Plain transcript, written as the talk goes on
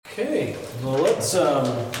Okay, well let's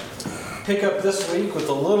pick up this week with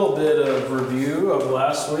a little bit of review of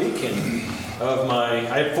last week and I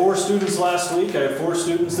had 4 students last week, I have 4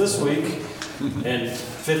 students this week, and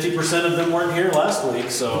 50% of them weren't here last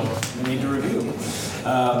week, so we need to review.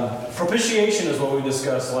 Propitiation is what we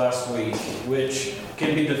discussed last week, which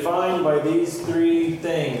can be defined by these 3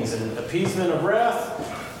 things: an appeasement of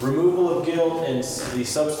wrath, removal of guilt, and the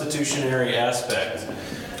substitutionary aspect.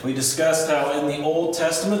 We discussed how in the Old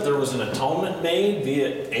Testament there was an atonement made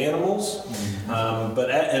via animals, and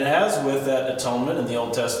as with that atonement in the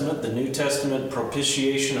Old Testament, the New Testament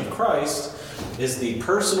propitiation of Christ is the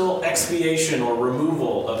personal expiation or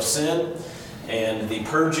removal of sin and the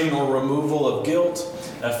purging or removal of guilt,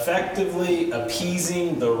 effectively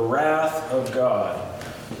appeasing the wrath of God.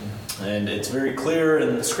 And it's very clear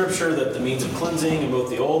in Scripture that the means of cleansing in both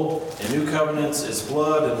the Old and New Covenants is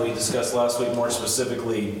blood, and we discussed last week more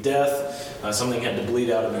specifically death. Something had to bleed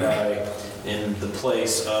out and die in the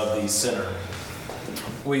place of the sinner.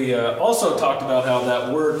 We also talked about how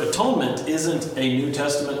that word atonement isn't a New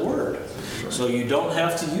Testament word. So you don't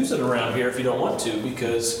have to use it around here if you don't want to,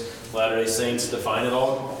 because Latter-day Saints define it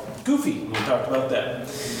all goofy. We talked about that.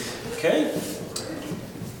 Okay?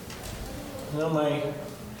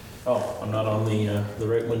 I'm not on the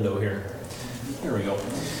right window here. Here we go.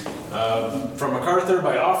 From MacArthur,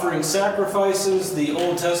 by offering sacrifices, the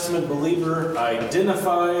Old Testament believer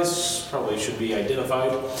probably should be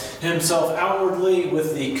identified, himself outwardly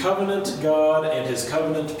with the covenant God and his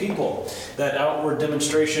covenant people. That outward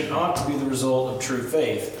demonstration ought to be the result of true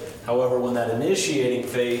faith. However, when that initiating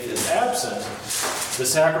faith is absent, the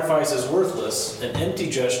sacrifice is worthless, an empty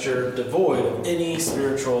gesture devoid of any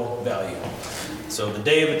spiritual value. So the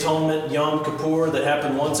Day of Atonement, Yom Kippur, that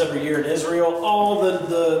happened once every year in Israel, all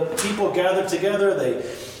the people gathered together. They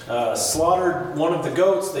slaughtered one of the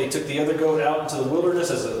goats. They took the other goat out into the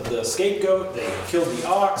wilderness as the scapegoat. They killed the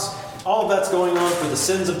ox. All of that's going on for the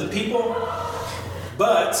sins of the people.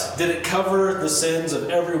 But did it cover the sins of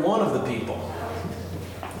every one of the people?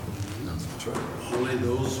 That's right. Only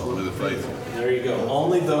the faithful. There you go.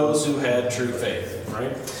 Only those who had true faith,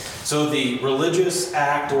 right? So the religious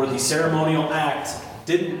act or the ceremonial act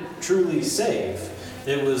didn't truly save.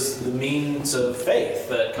 It was the means of faith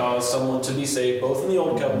that caused someone to be saved, both in the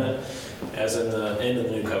Old Covenant as in the end of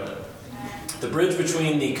the New Covenant. The bridge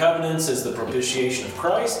between the covenants is the propitiation of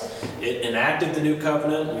Christ. It enacted the New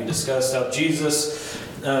Covenant. We discussed how Jesus,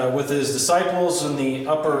 with his disciples in the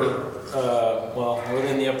upper, were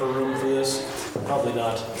they in the upper room for this? Probably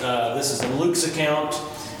not. This is in Luke's account.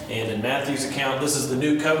 And in Matthew's account, this is the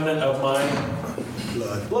new covenant of my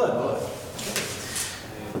blood.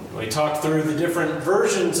 We talked through the different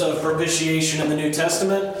versions of propitiation in the New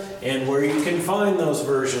Testament and where you can find those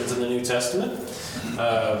versions in the New Testament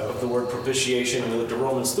of the word propitiation. We looked at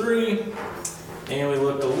Romans 3, and we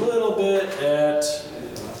looked a little bit at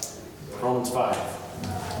Romans 5.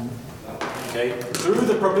 Okay? Through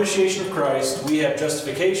the propitiation of Christ, we have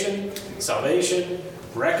justification, salvation,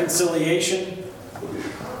 reconciliation.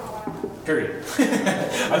 Period.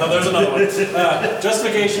 I thought there was another one.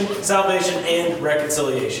 Justification, salvation, and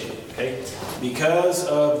reconciliation. Okay? Because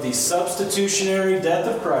of the substitutionary death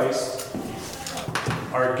of Christ,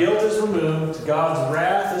 our guilt is removed, God's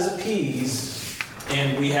wrath is appeased,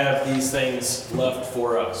 and we have these things left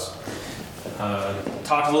for us.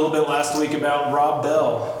 Talked a little bit last week about Rob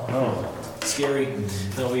Bell. Scary.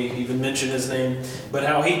 No, we even mentioned his name. But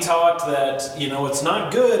how he taught that, it's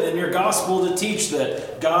not good in your gospel to teach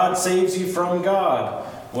that God saves you from God.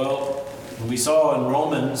 Well, we saw in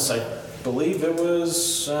Romans, I believe it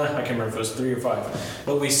was, I can't remember if it was 3 or 5.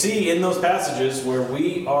 But we see in those passages where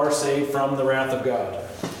we are saved from the wrath of God.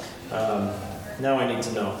 Now I need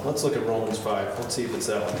to know. Let's look at Romans 5. Let's see if it's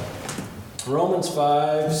that one. Romans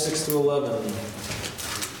 5, 6 to 11.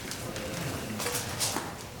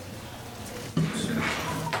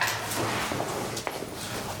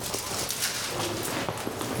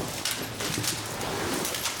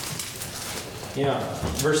 Yeah,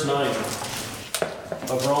 verse 9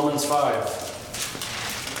 of Romans 5.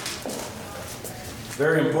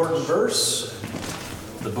 Very important verse.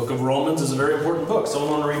 The book of Romans is a very important book. Someone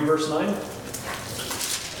want to read verse 9?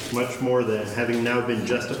 Much more than, having now been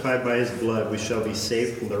justified by his blood, we shall be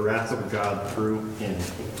saved from the wrath of God through him.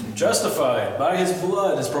 Justified by his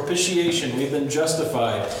blood, his propitiation, we've been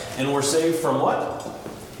justified. And we're saved from what?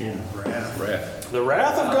 Wrath. The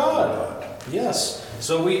wrath of God. Yes.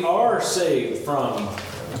 So we are saved from,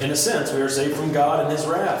 in a sense, we are saved from God and his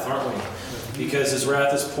wrath, aren't we? Because his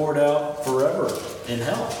wrath is poured out forever in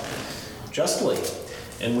hell, justly.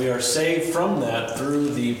 And we are saved from that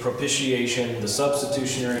through the propitiation, the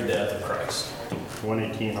substitutionary death of Christ.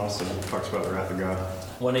 118 also talks about the wrath of God.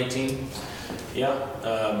 118.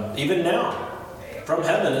 Yeah. Even now, from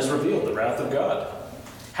heaven is revealed the wrath of God.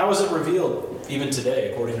 How is it revealed even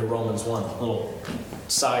today, according to Romans 1? Little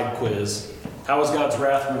side quiz. How is God's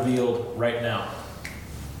wrath revealed right now?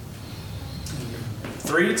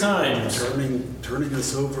 3 times. Turning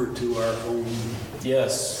us over to our own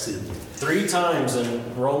Yes. sin. 3 times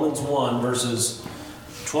in Romans 1, verses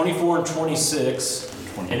 24 and 26,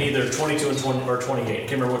 and either 22 and 20 or 28. I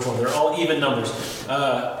can't remember which one. They're all even numbers.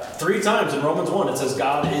 3 times in Romans 1, it says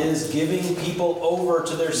God is giving people over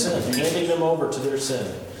to their sin, handing them over to their sin.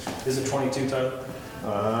 Is it 22, Tyler?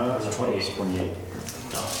 Is it 28? 28.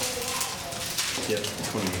 No. Yep,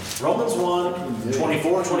 28. Romans 1,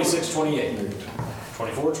 24, 26, 28.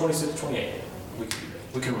 24, 26, 28.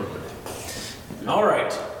 We can remember it. All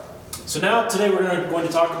right. So now today we're going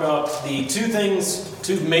to talk about the 2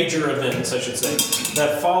 major events, I should say,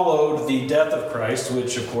 that followed the death of Christ,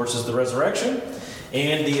 which of course is the resurrection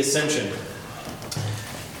and the ascension.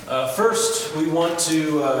 First, we want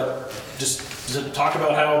to just talk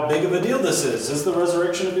about how big of a deal this is. Is the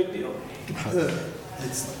resurrection a big deal?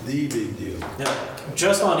 It's the big deal. Yeah.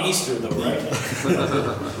 Just on Easter, though, right?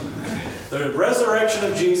 The resurrection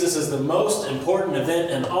of Jesus is the most important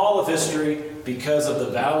event in all of history because of the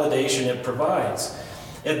validation it provides.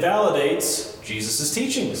 It validates Jesus'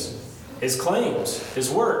 teachings, his claims, his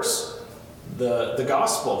works, the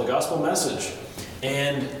gospel message,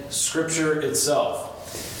 and Scripture itself.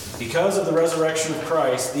 Because of the resurrection of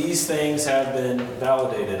Christ, these things have been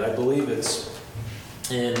validated. I believe it's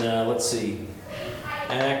in,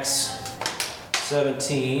 Acts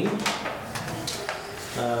 17.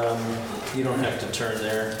 You don't have to turn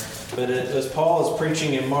there. But as Paul is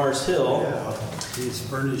preaching in Mars Hill, He's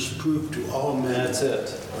furnished proof to all men. that's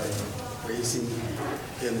it. By raising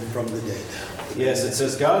him from the dead. Yes, it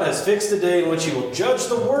says, God has fixed a day in which he will judge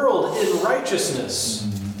the world in righteousness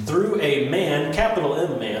through a man, capital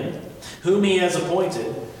M man, whom he has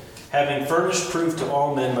appointed, having furnished proof to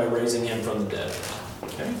all men by raising him from the dead.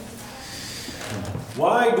 Okay?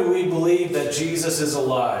 Why do we believe that Jesus is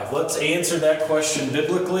alive? Let's answer that question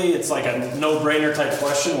biblically. It's like a no-brainer type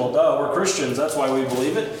question. Well, duh, we're Christians. That's why we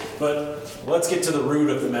believe it. But let's get to the root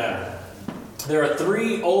of the matter. There are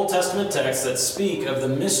 3 Old Testament texts that speak of the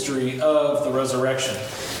mystery of the resurrection.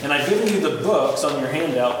 And I've given you the books on your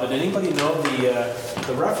handout, but anybody know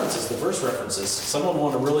the references, the verse references? Someone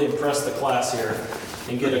want to really impress the class here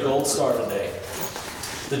and get a gold star today.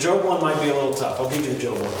 The Job one might be a little tough. I'll give you the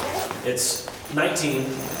Job one. It's 19,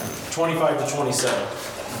 25 to 27.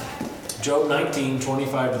 Job 19,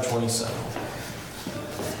 25 to 27.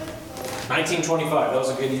 1925, that was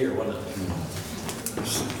a good year, wasn't it?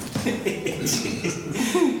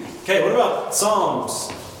 Okay, what about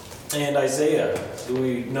Psalms and Isaiah? Do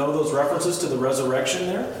we know those references to the resurrection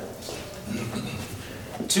there?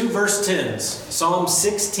 2 verse 10s. Psalm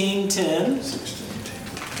 16:10.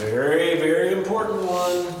 Very, very important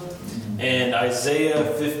one. And Isaiah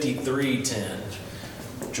 53:10.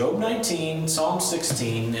 Job 19, Psalm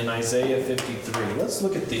 16, and Isaiah 53. Let's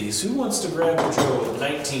look at these. Who wants to grab Job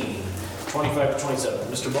 19, 25 to 27?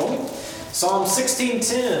 Mr. Bowman? Psalm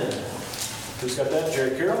 16:10. Who's got that?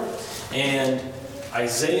 Jerry Carroll. And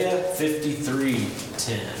Isaiah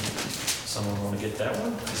 53:10. Someone want to get that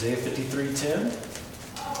one? Isaiah 53:10.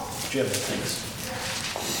 Jim, thanks.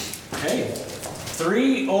 Okay.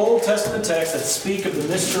 3 Old Testament texts that speak of the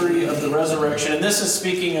mystery of the resurrection. And this is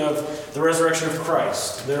speaking of the resurrection of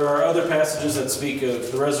Christ. There are other passages that speak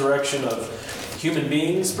of the resurrection of human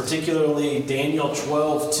beings, particularly Daniel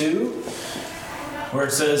 12:2, where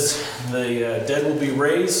it says the dead will be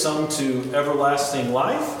raised, some to everlasting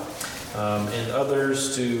life, and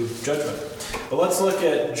others to judgment. But let's look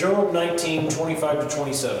at Job 19, 25 to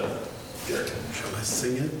 27. Shall I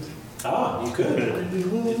sing it? Ah, you could.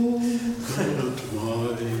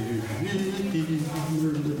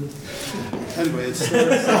 Anyway, it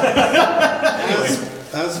starts.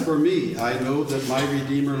 As for me, I know that my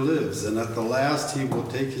Redeemer lives, and at the last he will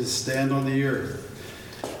take his stand on the earth.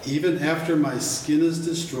 Even after my skin is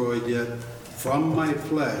destroyed, yet from my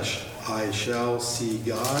flesh I shall see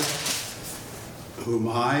God, whom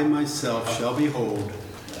I myself shall behold,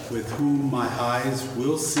 with whom my eyes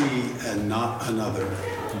will see and not another.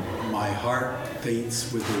 My heart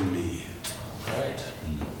faints within me. Right.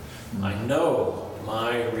 I know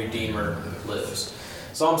my Redeemer lives.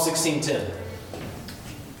 Psalm 16:10.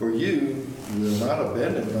 For you will not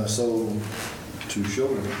abandon my soul to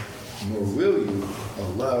Sheol, nor will you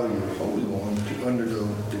allow your Holy One to undergo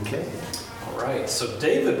decay. All right. So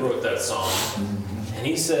David wrote that psalm, and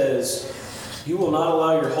he says, "You will not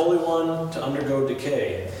allow your Holy One to undergo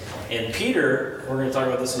decay." And Peter, we're going to talk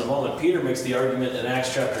about this in a moment, Peter makes the argument in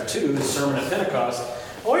Acts chapter 2, his sermon at Pentecost.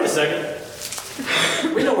 Oh, wait a second.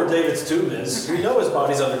 We know where David's tomb is. We know his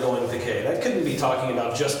body's undergoing decay. That couldn't be talking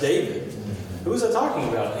about just David. Who is that talking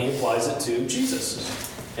about? And he applies it to Jesus.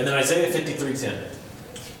 And then Isaiah 53:10.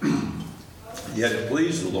 Yet it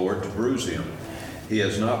pleased the Lord to bruise him. He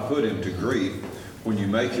has not put him to grief. When you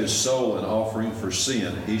make his soul an offering for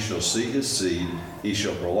sin, he shall see his seed, he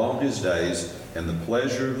shall prolong his days, and the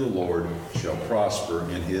pleasure of the Lord shall prosper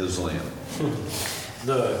in his limb.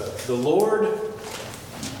 The Lord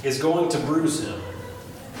is going to bruise him,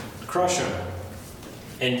 crush him,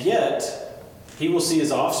 and yet he will see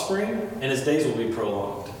his offspring and his days will be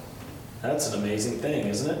prolonged. That's an amazing thing,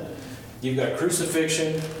 isn't it? You've got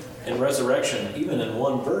crucifixion and resurrection even in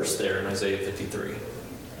one verse there in Isaiah 53.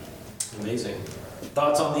 Amazing.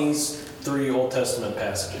 Thoughts on these 3 Old Testament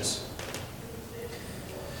passages?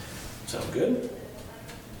 Sound good?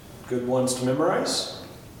 Good ones to memorize?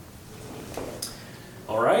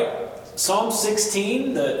 All right. Psalm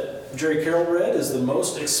 16 that Jerry Carroll read is the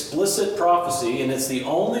most explicit prophecy, and it's the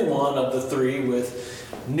only one of the 3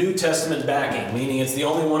 with New Testament backing, meaning it's the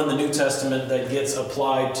only one in the New Testament that gets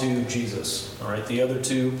applied to Jesus. All right, the other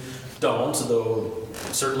 2 don't, though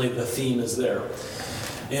certainly the theme is there.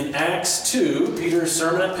 In Acts 2, Peter's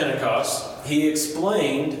sermon at Pentecost, he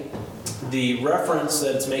explained the reference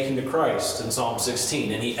that it's making to Christ in Psalm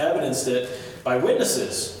 16, and he evidenced it by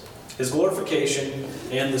witnesses. His glorification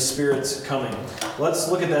and the Spirit's coming. Let's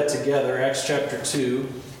look at that together. Acts chapter 2,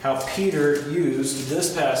 how Peter used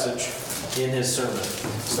this passage in his sermon.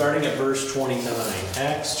 Starting at verse 29.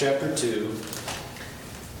 Acts chapter 2,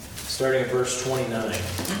 starting at verse 29.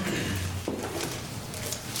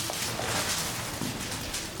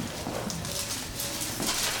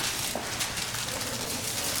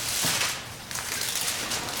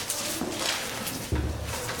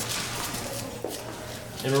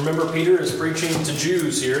 And remember, Peter is preaching to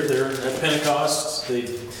Jews here. They're at Pentecost. They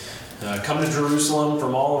come to Jerusalem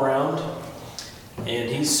from all around. And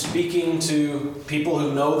he's speaking to people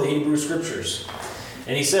who know the Hebrew Scriptures.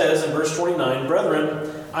 And he says in verse 29,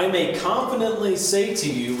 "Brethren, I may confidently say to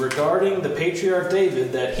you regarding the patriarch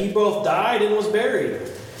David that he both died and was buried.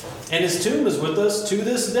 And his tomb is with us to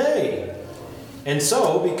this day. And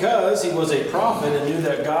so, because he was a prophet and knew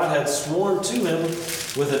that God had sworn to him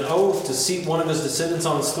with an oath to seat one of his descendants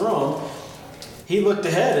on his throne, he looked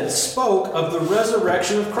ahead and spoke of the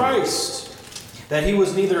resurrection of Christ, that he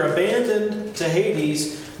was neither abandoned to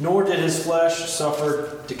Hades, nor did his flesh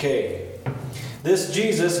suffer decay. This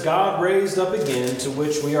Jesus God raised up again, to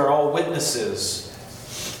which we are all witnesses.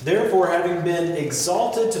 Therefore, having been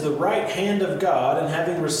exalted to the right hand of God, and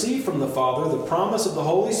having received from the Father the promise of the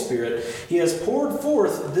Holy Spirit, he has poured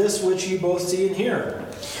forth this which you both see and hear.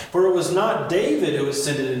 For it was not David who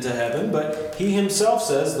ascended into heaven, but he himself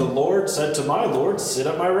says, The Lord said to my Lord, Sit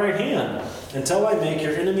at my right hand, until I make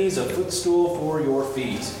your enemies a footstool for your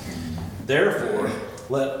feet. Therefore,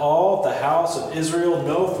 let all the house of Israel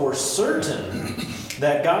know for certain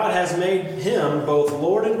that God has made him both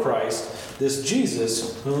Lord and Christ, this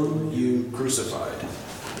Jesus whom you crucified."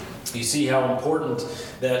 You see how important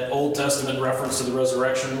that Old Testament reference to the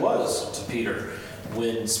resurrection was to Peter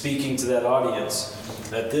when speaking to that audience,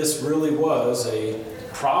 that this really was a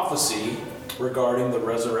prophecy regarding the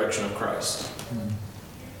resurrection of Christ.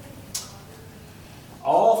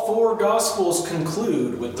 All 4 Gospels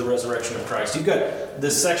conclude with the resurrection of Christ. You've got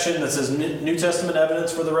this section that says New Testament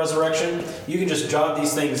evidence for the resurrection. You can just jot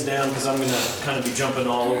these things down because I'm going to kind of be jumping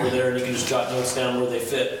all over there, and you can just jot notes down where they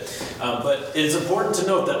fit. But it is important to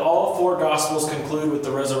note that all 4 Gospels conclude with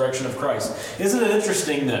the resurrection of Christ. Isn't it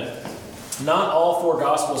interesting that not all 4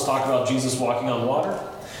 Gospels talk about Jesus walking on water?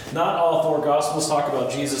 Not all 4 Gospels talk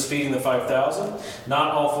about Jesus feeding the 5,000.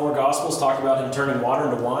 Not all 4 Gospels talk about him turning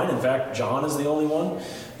water into wine. In fact, John is the only one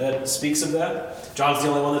that speaks of that. John's the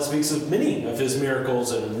only one that speaks of many of his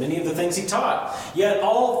miracles and many of the things he taught. Yet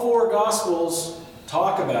all 4 Gospels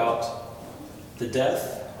talk about the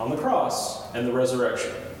death on the cross and the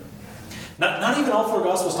resurrection. Not even all 4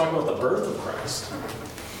 Gospels talk about the birth of Christ,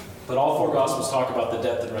 but all 4 Gospels talk about the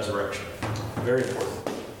death and resurrection. Very important.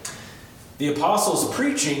 The apostles'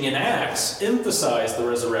 preaching in Acts emphasized the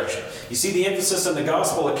resurrection. You see the emphasis in the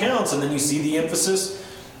gospel accounts, and then you see the emphasis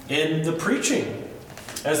in the preaching.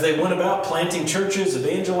 As they went about planting churches,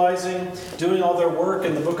 evangelizing, doing all their work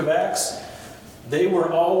in the book of Acts, they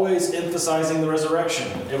were always emphasizing the resurrection.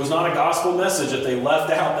 It was not a gospel message that they left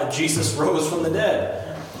out that Jesus rose from the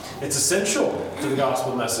dead. It's essential to the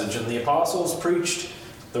gospel message, and the apostles preached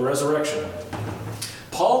the resurrection.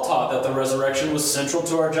 Paul taught that the resurrection was central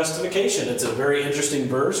to our justification. It's a very interesting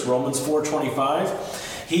verse, Romans 4:25.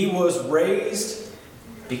 He was raised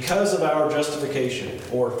because of our justification,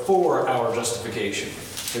 or for our justification,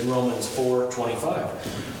 in Romans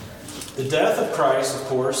 4:25. The death of Christ, of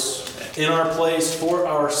course, in our place for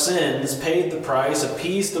our sins, paid the price,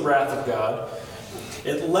 appeased the wrath of God.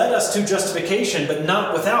 It led us to justification, but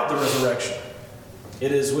not without the resurrection.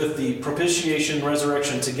 It is with the propitiation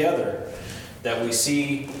resurrection together that we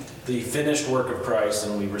see the finished work of Christ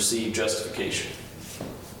and we receive justification.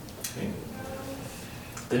 Okay.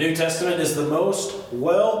 The New Testament is the most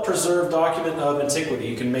well-preserved document of antiquity.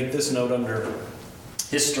 You can make this note under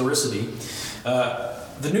historicity.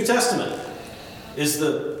 The New Testament is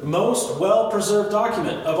the most well-preserved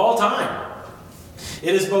document of all time.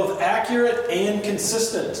 It is both accurate and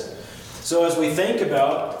consistent. So as we think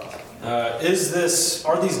about, are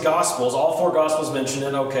these Gospels, all four Gospels mention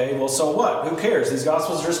it, okay, well, so what? Who cares? These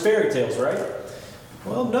Gospels are just fairy tales, right?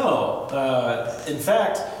 Well, no. In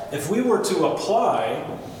fact, if we were to apply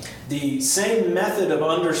the same method of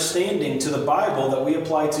understanding to the Bible that we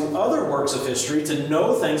apply to other works of history, to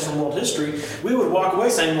know things from world history, we would walk away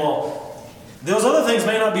saying, well, those other things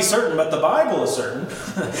may not be certain, but the Bible is certain.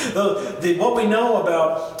 What we know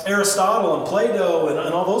about Aristotle and Plato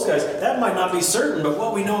and all those guys, that might not be certain, but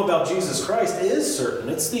what we know about Jesus Christ is certain.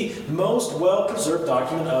 It's the most well-preserved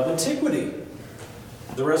document of antiquity.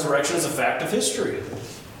 The resurrection is a fact of history.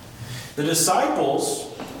 The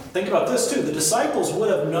disciples, think about this too, the disciples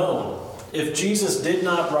would have known if Jesus did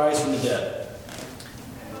not rise from the dead.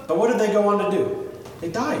 But what did they go on to do? They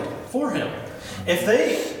died for him.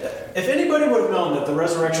 If anybody would have known that the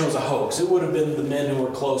resurrection was a hoax, it would have been the men who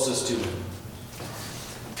were closest to him.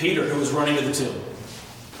 Peter, who was running to the tomb.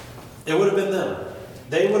 It would have been them.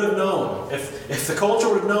 They would have known. If the culture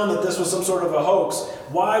would have known that this was some sort of a hoax,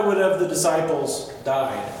 why would have the disciples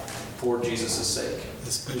died for Jesus' sake?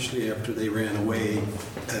 Especially after they ran away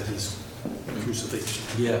at his crucifixion.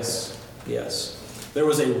 Yes, yes. There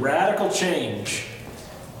was a radical change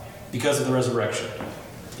because of the resurrection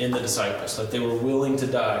in the disciples, that they were willing to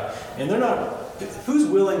die. And they're not, who's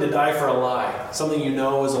willing to die for a lie? Something you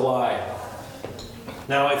know is a lie.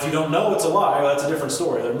 Now, if you don't know it's a lie, well, that's a different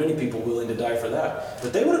story. There are many people willing to die for that.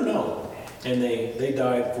 But they would have known, and they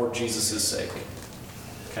died for Jesus' sake.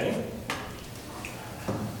 Okay?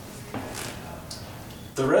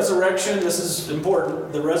 The resurrection, this is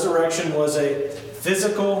important, the resurrection was a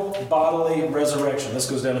physical, bodily resurrection. This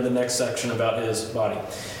goes down to the next section about his body.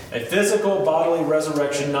 A physical, bodily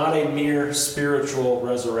resurrection, not a mere spiritual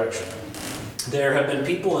resurrection. There have been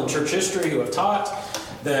people in church history who have taught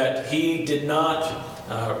that he did not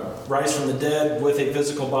rise from the dead with a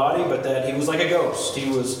physical body, but that he was like a ghost. He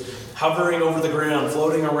was hovering over the ground,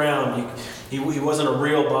 floating around. He wasn't a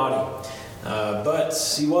real body. But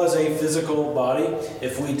he was a physical body.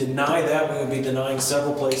 If we deny that, we would be denying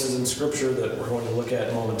several places in Scripture that we're going to look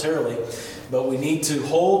at momentarily. But we need to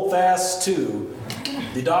hold fast to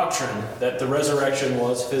the doctrine that the resurrection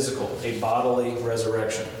was physical, a bodily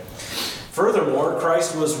resurrection. Furthermore,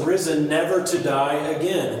 Christ was risen never to die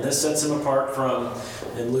again. And this sets him apart from,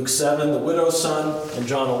 in Luke 7, the widow's son, and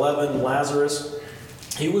John 11, Lazarus.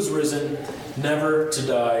 He was risen never to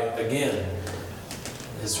die again.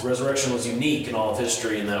 His resurrection was unique in all of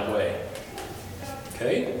history in that way.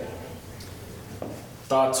 Okay?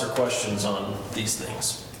 Thoughts or questions on these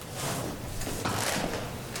things?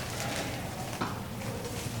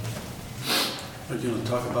 Are you going to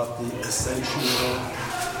talk about the ascension at all?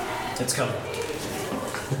 It's coming.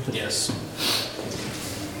 Yes.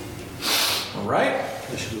 All right.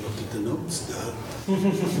 I should have looked at the notes, Doug.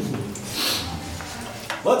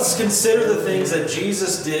 Let's consider the things that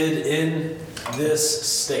Jesus did in this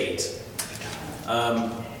state.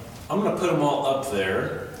 I'm going to put them all up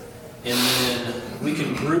there, and then we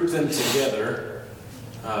can group them together,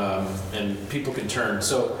 and people can turn.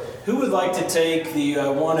 So, who would like to take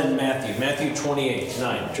the one in Matthew? Matthew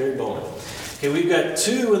 28:9. Jerry Bowman. Okay, we've got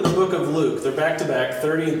two in the book of Luke. They're back to back,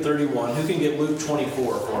 30 and 31. Who can get Luke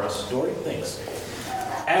 24 for us? Dory? Thanks.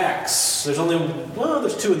 Acts. There's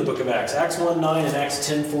two in the book of Acts. Acts 1:9 and Acts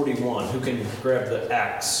 10:41. Who can grab the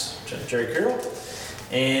Acts? Jerry Carroll.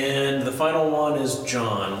 And the final one is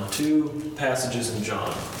John. Two passages in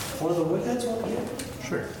John. One of the Woodheads want to get?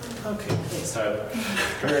 Sure. Okay, thanks, Tyler.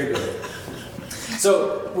 Very good.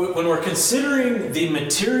 So, when we're considering the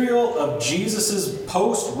material of Jesus'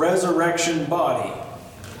 post-resurrection body,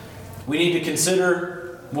 we need to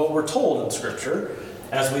consider what we're told in Scripture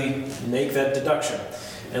as we make that deduction.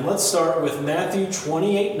 And let's start with Matthew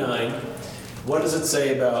 28:9. What does it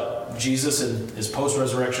say about Jesus and his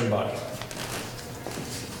post-resurrection body?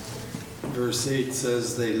 verse 8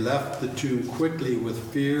 says, they left the tomb quickly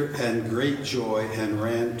with fear and great joy and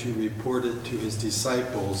ran to report it to his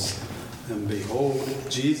disciples. And behold,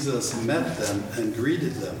 Jesus met them and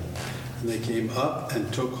greeted them. And they came up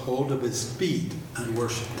and took hold of his feet and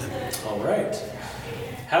worshiped him. All right.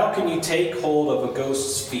 How can you take hold of a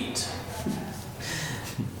ghost's feet?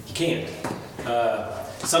 You can't.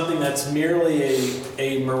 Something that's merely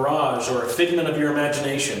a mirage or a figment of your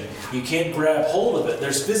imagination. You can't grab hold of it.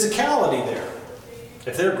 There's physicality there.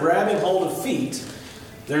 If they're grabbing hold of feet,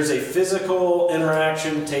 there's a physical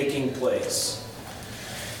interaction taking place.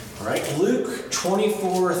 All right, Luke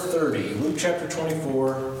 24:30. Luke chapter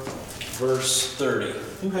 24, verse 30.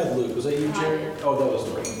 Who had Luke? Was that you, Jerry? Oh, that was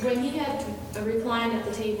Lori. When he had reclined at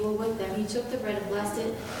the table with them, he took the bread and blessed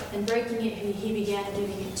it, and breaking it, he began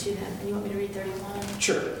giving it to them. And you want me to read 31?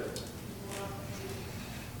 Sure.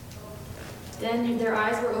 Then their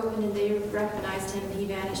eyes were opened, and they recognized him, and he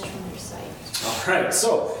vanished from their sight. All right,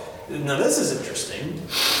 so now this is interesting.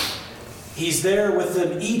 He's there with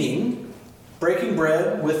them eating, breaking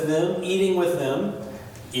bread with them, eating with them.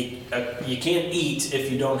 You can't eat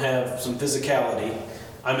if you don't have some physicality.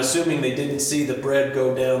 I'm assuming they didn't see the bread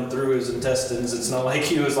go down through his intestines. It's not like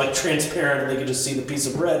he was like transparent and they could just see the piece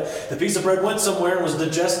of bread. The piece of bread went somewhere and was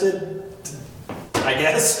digested, I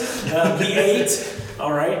guess. He ate,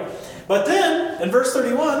 all right. But then, in verse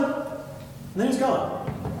 31, then he's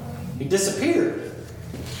gone. He disappeared.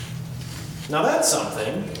 Now that's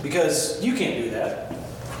something, because you can't do that.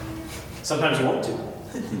 Sometimes you want to.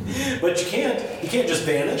 But you can't. You can't just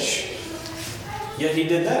vanish. Yet he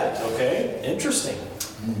did that, okay? Interesting.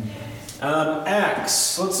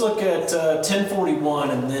 Acts. Let's look at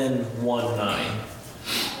 10:41 and then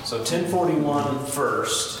 1:9. So 10:41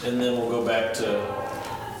 first, and then we'll go back to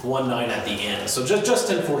 1:9 at the end. So just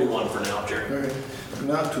 10:41 for now, Jerry. Okay.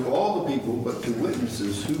 Not to all the people, but to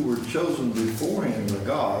witnesses who were chosen beforehand by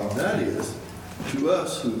God, that is, to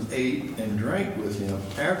us who ate and drank with him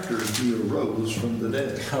after he arose from the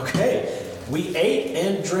dead. Okay. We ate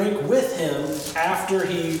and drank with him after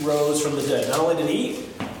he rose from the dead. Not only did he eat,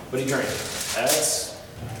 but he drank. That's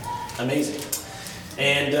amazing.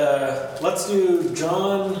 And let's do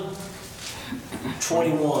John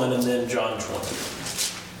 21 and then John 20.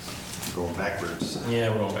 Going backwards. Yeah,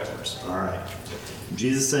 we're going backwards. All right.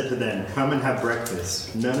 Jesus said to them, "Come and have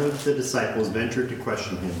breakfast." None of the disciples ventured to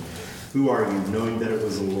question him. "Who are you?" knowing that it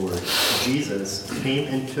was the Lord. Jesus came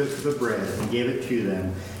and took the bread and gave it to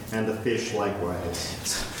them, and the fish likewise.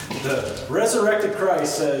 The resurrected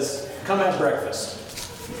Christ says, "Come have breakfast."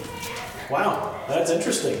 Wow, that's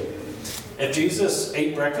interesting. If Jesus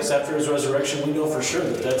ate breakfast after his resurrection, we know for sure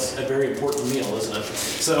that that's a very important meal, isn't it?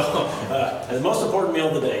 So, the most important meal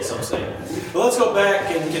of the day, some say. But let's go back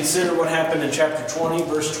and consider what happened in chapter 20,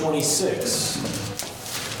 verse 26.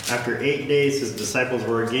 After 8 days, his disciples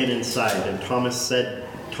were again inside, and Thomas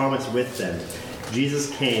with them. Jesus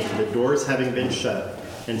came, the doors having been shut,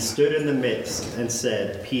 and stood in the midst and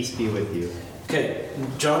said, "Peace be with you." Okay,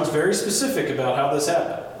 John's very specific about how this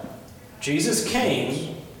happened. Jesus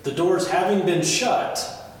came, the doors having been shut,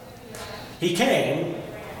 he came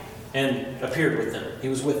and appeared with them. He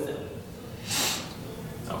was with them.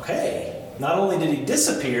 Okay, not only did he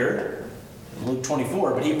disappear in Luke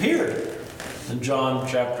 24, but he appeared in John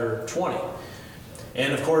chapter 20.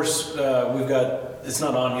 And of course, we've got, it's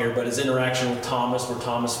not on here, but his interaction with Thomas, where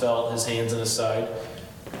Thomas felt his hands in his side.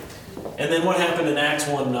 And then what happened in Acts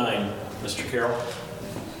 1:9, Mr. Carroll?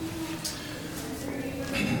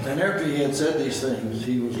 And after he had said these things,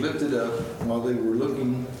 he was lifted up while they were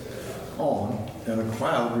looking on, and a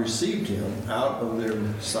cloud received him out of their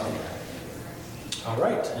sight. All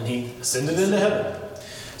right, and he ascended into heaven.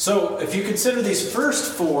 So if you consider these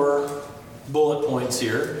first 4 bullet points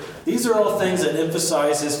here, these are all things that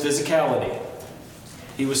emphasize his physicality.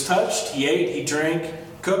 He was touched, he ate, he drank,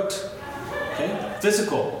 cooked, okay?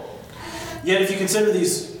 Physical. Yet if you consider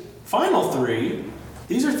these final 3,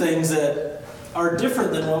 these are things that are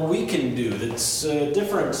different than what we can do. It's a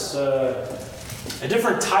different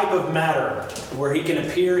type of matter where he can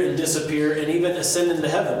appear and disappear and even ascend into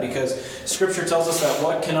heaven, because Scripture tells us that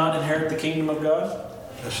what cannot inherit the kingdom of God?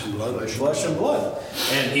 Flesh and blood. Flesh and blood.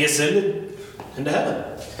 And he ascended into heaven.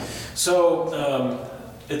 So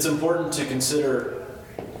it's important to consider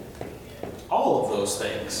all of those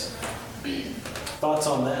things. Thoughts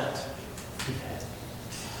on that?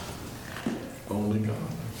 Only God.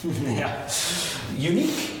 Yeah.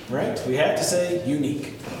 Unique, right? We have to say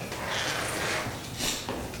unique.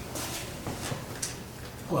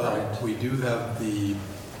 Well, we do have the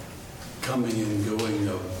coming and going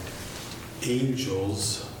of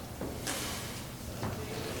angels.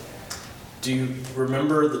 Do you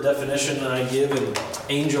remember the definition that I give in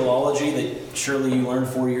angelology that surely you learned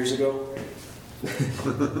 4 years ago?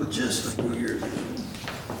 Just 4 years. A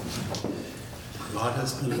lot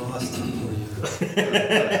has been lost in 4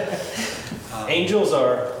 years. Angels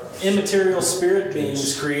are immaterial spirit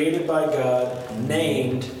beings created by God,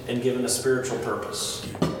 named and given a spiritual purpose.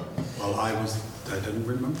 Well, I didn't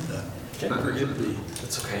remember that. Okay. Forgive me.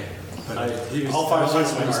 It's okay. But I'll find I my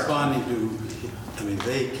was heart. responding to, I mean,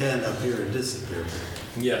 they can appear and disappear.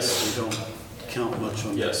 Yes, We don't count much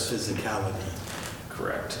on their Yes. physicality.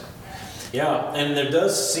 correct. Yeah, and there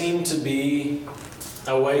does seem to be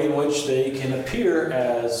a way in which they can appear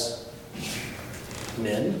as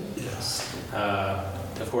men. Yes.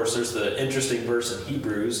 Of course, there's the interesting verse in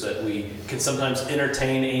Hebrews that we can sometimes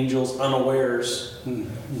entertain angels unawares.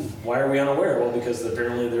 Why are we unaware? Well, because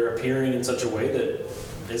apparently they're appearing in such a way that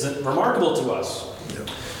isn't remarkable to us.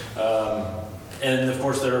 And of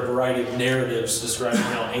course, there are a variety of narratives describing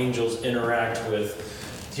how angels interact with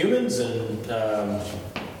humans, and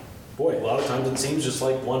boy, a lot of times it seems just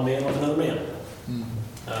like one man with another man.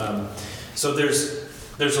 So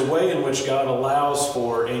there's a way in which God allows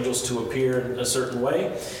for angels to appear in a certain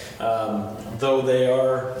way, though they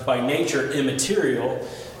are by nature immaterial,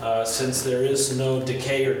 since there is no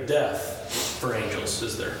decay or death for angels,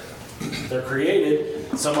 is there? They're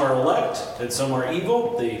created. Some are elect and some are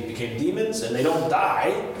evil. They became demons and they don't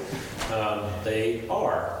die. They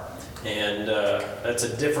are. And that's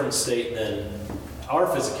a different state than our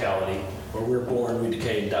physicality, where we're born, we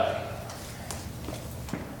decay and die.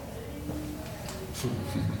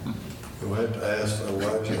 We'll have to ask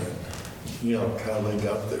Elijah, how they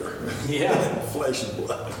got there. Yeah. Flesh and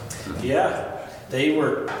blood. Yeah. They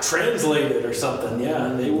were translated or something.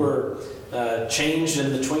 Yeah. They were changed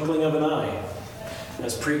in the twinkling of an eye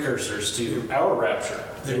as precursors to our rapture.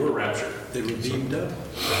 They were raptured. They were beamed up.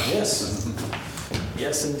 Yes.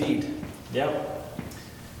 Yes, indeed. Yeah.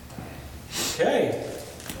 Okay.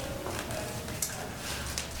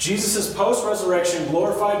 Jesus' post-resurrection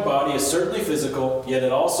glorified body is certainly physical, yet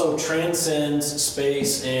it also transcends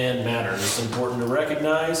space and matter. It's important to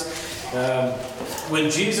recognize. When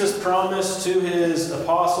Jesus promised to his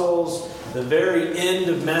apostles the very end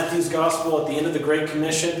of Matthew's gospel, at the end of the Great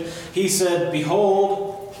Commission, he said,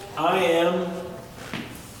 "Behold, I am..."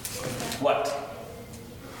 What?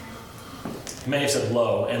 He may have said,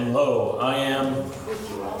 "Lo," and "Lo, I am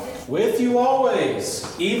with you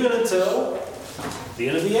always, even until the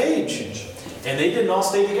end of the age." And they didn't all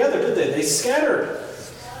stay together, did they? They scattered.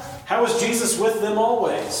 How was Jesus with them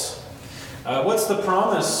always? What's the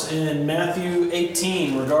promise in Matthew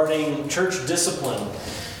 18 regarding church discipline?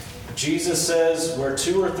 Jesus says, "Where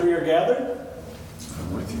 2 or 3 are gathered,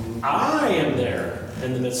 I'm with you. I am there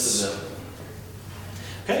in the midst of them."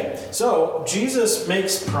 Okay, so Jesus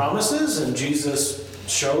makes promises, and Jesus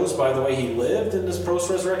shows by the way he lived in this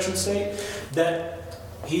post-resurrection state that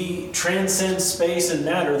he transcends space and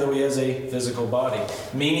matter, though he has a physical body.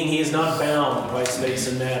 Meaning he is not bound by space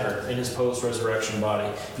and matter in his post-resurrection body,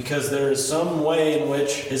 because there is some way in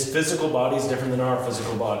which his physical body is different than our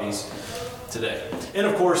physical bodies today. And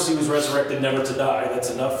of course, he was resurrected never to die.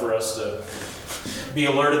 That's enough for us to be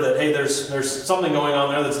alerted that, hey, there's something going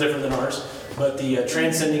on there that's different than ours. But the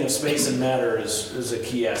transcending of space and matter is a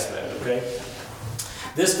key aspect, okay?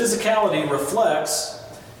 This physicality reflects,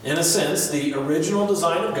 in a sense, the original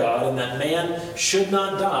design of God, in that man should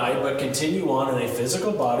not die but continue on in a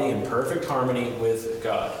physical body in perfect harmony with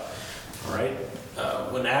God. All right?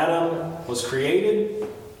 When Adam was created,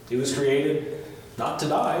 he was created not to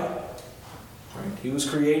die. Right? He was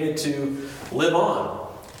created to live on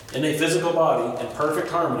in a physical body in perfect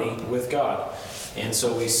harmony with God. And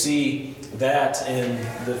so we see that in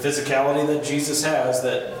the physicality that Jesus has,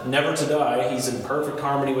 that never to die, he's in perfect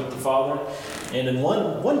harmony with the Father. And in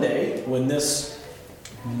one day, when this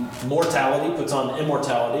mortality puts on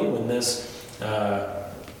immortality, when this,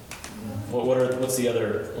 what's the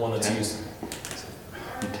other one that's used?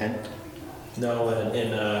 Intent? No,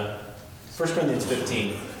 in 1 Corinthians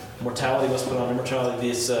 15, mortality must put on immortality.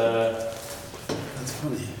 This, That's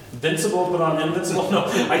funny. invincible put on invincible? No,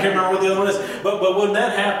 I can't remember what the other one is. But when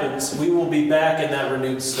that happens, we will be back in that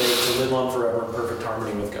renewed state to live on forever in perfect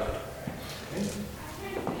harmony with God.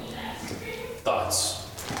 Okay. Thoughts?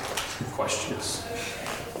 Questions?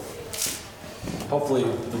 Hopefully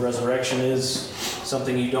the resurrection is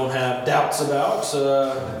something you don't have doubts about,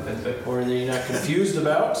 or that you're not confused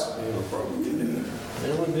about.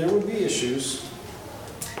 There would be issues.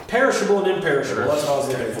 Perishable and imperishable. That's what I was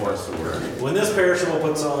looking for. When this perishable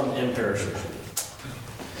puts on imperishable.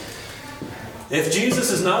 If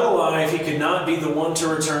Jesus is not alive, he could not be the one to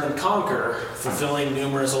return and conquer, fulfilling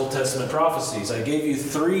numerous Old Testament prophecies. I gave you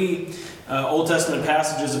 3 Old Testament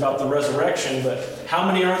passages about the resurrection, but how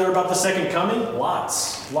many are there about the second coming?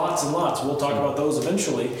 Lots. Lots and lots. We'll talk about those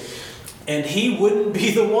eventually. And he wouldn't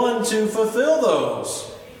be the one to fulfill those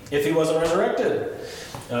if he wasn't resurrected.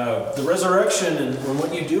 The resurrection and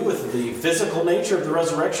what you do with the physical nature of the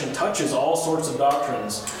resurrection touches all sorts of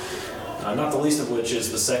doctrines, not the least of which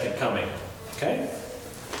is the second coming. Okay?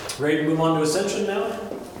 Ready to move on to ascension now?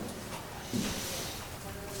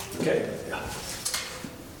 Okay.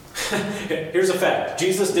 Here's a fact.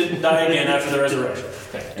 Jesus didn't die again after the resurrection.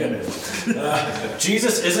 Okay, good.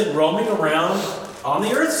 Jesus isn't roaming around on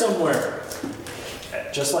the earth somewhere.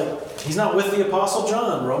 Just like he's not with the Apostle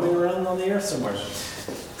John roaming around on the earth somewhere.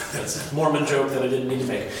 That's a Mormon joke that I didn't need to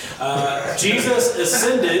make. Jesus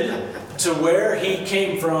ascended to where he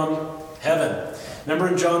came from, heaven. Remember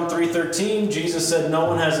in John 3:13, Jesus said, "No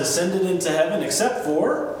one has ascended into heaven except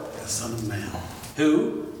for The Son of Man.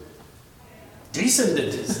 who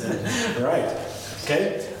descended." Right.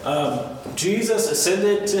 Okay. Jesus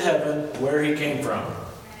ascended to heaven where he came from.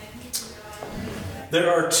 There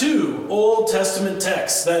are 2 Old Testament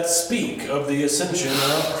texts that speak of the ascension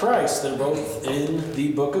of Christ. They're both in the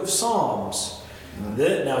book of Psalms.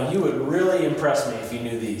 Now, you would really impress me if you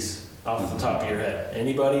knew these off the top of your head.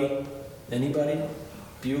 Anybody?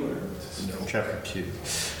 Bueller? Chapter 2.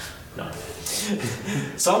 No.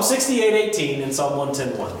 Psalm 68:18 and Psalm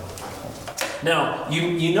 110:1. Now,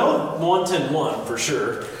 you know 110:1 for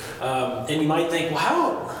sure. And you might think,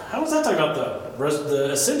 well, how is that talking about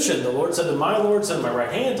the ascension? The Lord said to my Lord, sit at my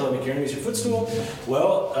right hand till I make your enemies your footstool.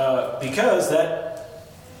 Well, because that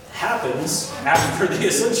happens after the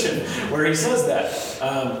ascension, where he says that.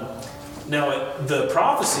 Now, the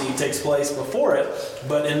prophecy takes place before it,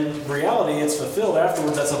 but in reality, it's fulfilled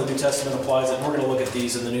afterwards. That's how the New Testament applies it. And we're going to look at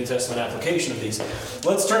these in the New Testament application of these.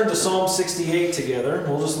 Let's turn to Psalm 68 together.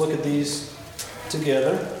 We'll just look at these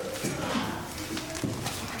together.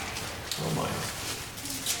 Oh my.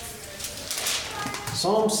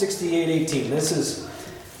 Psalm 68:18. This is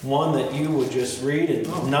one that you would just read and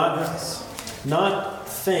not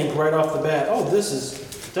think right off the bat, oh, this is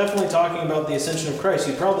definitely talking about the ascension of Christ.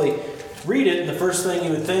 You'd probably read it, and the first thing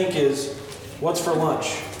you would think is, what's for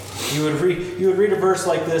lunch? You would read a verse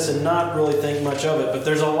like this and not really think much of it, but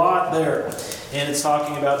there's a lot there, and it's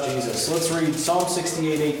talking about Jesus. So let's read Psalm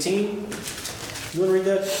 68:18. You want to read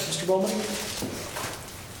that, Mr. Bowman?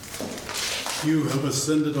 You have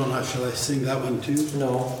ascended on high. Shall I sing that one too?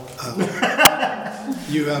 No.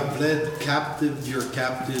 You have led captive your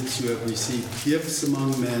captives. You have received gifts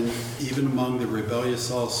among men, even among the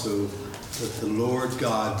rebellious also, that the Lord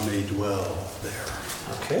God may dwell there.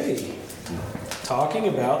 Okay. Talking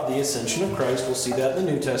about the ascension of Christ. We'll see that in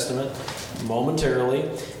the New Testament momentarily.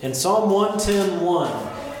 In Psalm 110:1,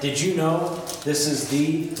 did you know this is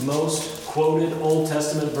the most quoted Old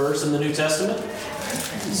Testament verse in the New Testament?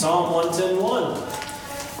 Psalm 110:1.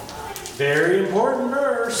 Very important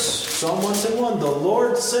verse. Psalm 110:1. The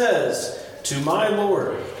Lord says to my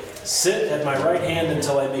Lord, sit at my right hand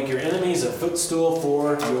until I make your enemies a footstool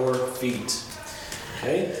for your feet.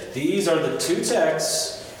 Okay? These are the 2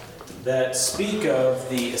 texts that speak of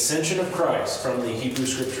the ascension of Christ from the Hebrew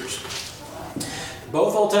Scriptures.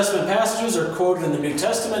 Both Old Testament passages are quoted in the New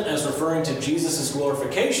Testament as referring to Jesus'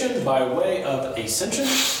 glorification by way of ascension.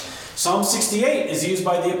 Psalm 68 is used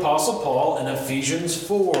by the Apostle Paul in Ephesians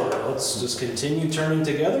 4. Let's just continue turning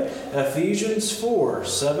together. Ephesians 4,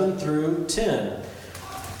 7 through 10.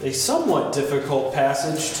 A somewhat difficult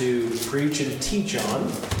passage to preach and teach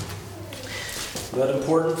on, but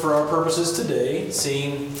important for our purposes today,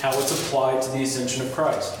 seeing how it's applied to the ascension of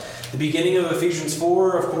Christ. The beginning of Ephesians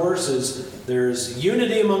 4, of course, is there's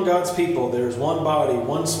unity among God's people. There's one body,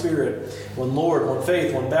 one Spirit, one Lord, one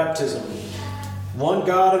faith, one baptism. One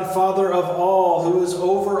God and Father of all, who is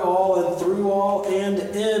over all and through all and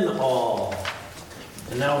in all.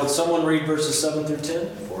 And now would someone read verses 7 through 10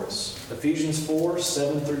 for us? Ephesians 4,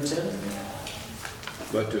 7 through 10.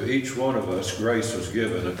 But to each one of us grace was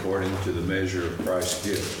given according to the measure of Christ's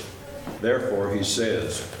gift. Therefore he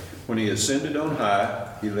says, when he ascended on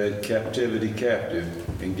high, he led captivity captive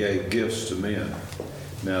and gave gifts to men.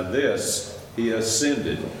 Now this, he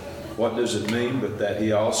ascended. What does it mean but that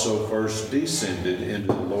he also first descended into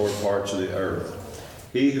the lower parts of the earth?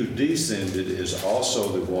 He who descended is also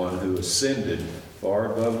the one who ascended far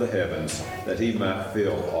above the heavens, that he might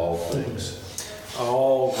fill all things.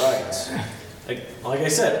 All right. Like I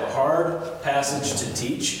said, a hard passage to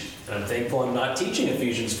teach. And I'm thankful I'm not teaching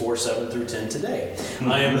Ephesians 4, 7 through 10 today.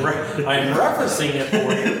 I am referencing it for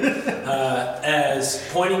you as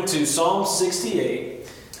pointing to Psalm 68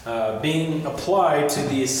 being applied to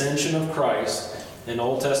the ascension of Christ, an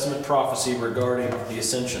Old Testament prophecy regarding the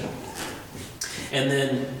ascension. And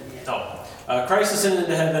then, Christ ascended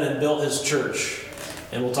into heaven and built his church.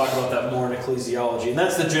 And we'll talk about that more in ecclesiology. And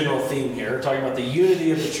that's the general theme here, talking about the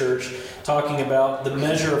unity of the church, talking about the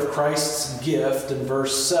measure of Christ's gift in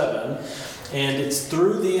verse 7. And it's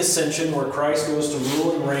through the ascension where Christ goes to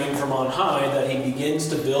rule and reign from on high that he begins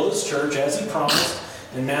to build his church as he promised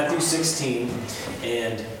in Matthew 16.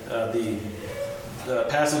 And the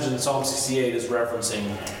passage in Psalm 68 is referencing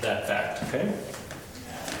that fact. Okay?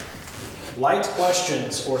 Light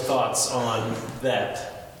questions or thoughts on that?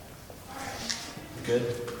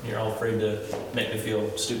 Good? You're all afraid to make me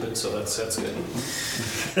feel stupid, so that's good.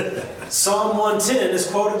 Psalm 110 is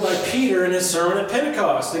quoted by Peter in his sermon at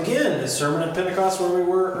Pentecost. Again, his sermon at Pentecost where we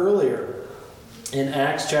were earlier. In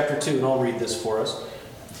Acts chapter 2, and I'll read this for us.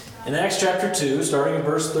 In Acts chapter 2, starting in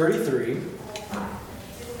verse 33,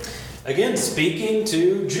 again, speaking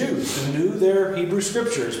to Jews who knew their Hebrew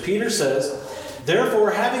scriptures, Peter says,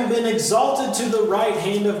 "Therefore, having been exalted to the right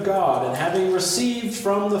hand of God, and having received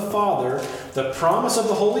from the Father the promise of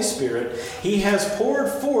the Holy Spirit, he has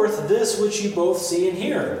poured forth this which you both see and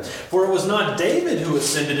hear. For it was not David who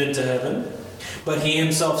ascended into heaven, but he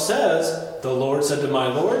himself says, 'The Lord said to my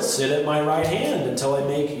Lord, sit at my right hand until I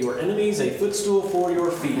make your enemies a footstool for your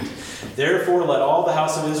feet.' Therefore let all the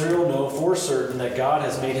house of Israel know for certain that God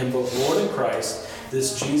has made him both Lord and Christ,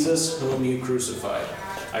 this Jesus whom you crucified."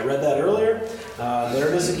 I read that earlier. There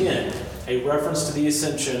it is again, a reference to the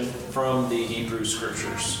ascension from the Hebrew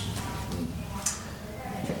Scriptures.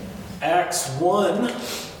 Acts 1,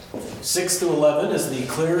 6 through 11 is the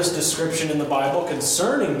clearest description in the Bible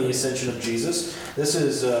concerning the ascension of Jesus. This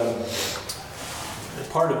is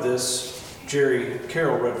part of this Jerry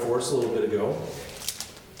Carroll read for us a little bit ago.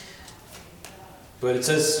 But it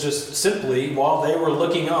says just simply, while they were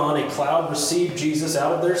looking on, a cloud received Jesus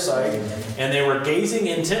out of their sight, and they were gazing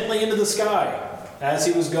intently into the sky as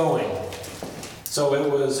he was going. So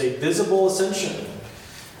it was a visible ascension,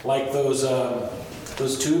 like those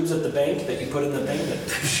tubes at the bank that you put in the thing that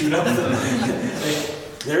shoot up.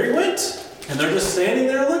 There he went, and they're just standing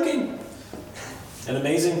there looking. An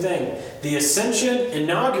amazing thing. The ascension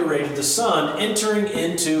inaugurated the Son entering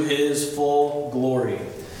into his full glory.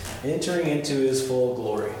 Entering into his full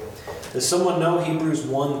glory. Does someone know Hebrews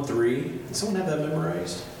 1:3? Does someone have that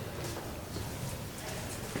memorized?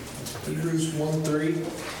 Hebrews 1:3.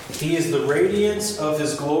 He is the radiance of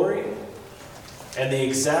his glory and the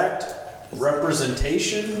exact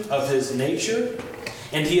representation of his nature,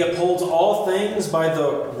 and he upholds all things by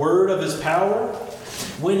the word of his power.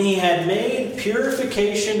 When he had made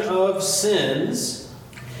purification of sins,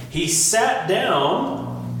 he sat down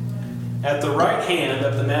at the right hand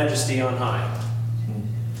of the Majesty on high.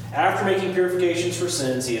 After making purifications for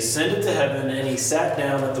sins, he ascended to heaven and he sat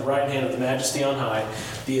down at the right hand of the Majesty on high.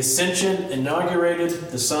 The ascension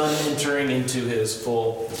inaugurated the Son entering into his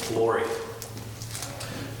full glory.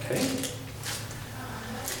 Okay.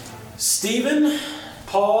 Stephen,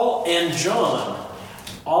 Paul, and John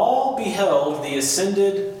all beheld the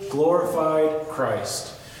ascended, glorified Christ.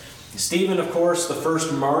 Stephen, of course, the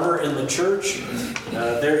first martyr in the church.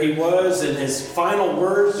 There he was in his final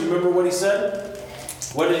words. Do you remember what he said?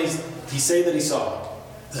 What did he say that he saw?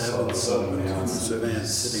 The Son of Man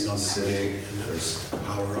sitting on the day and there's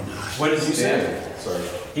power on high. What did you say? Sorry.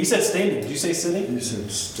 He said standing. Did you say sitting? You said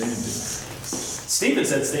standing. Stephen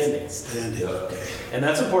said standing. Standing. Okay. And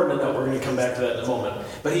that's important to note. We're going to come back to that in a moment.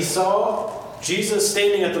 But he saw Jesus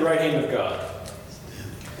standing at the right hand of God.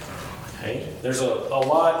 Okay? There's a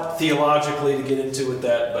lot theologically to get into with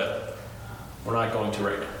that, but we're not going to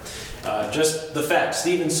right now. Just the fact,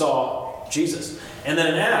 Stephen saw Jesus. And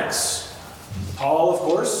then in Acts, Paul, of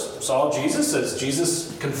course, saw Jesus as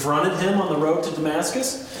Jesus confronted him on the road to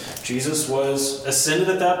Damascus. Jesus was ascended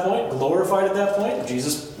at that point, glorified at that point.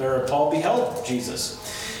 Paul beheld Jesus.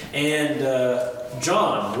 And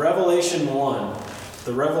John, Revelation 1,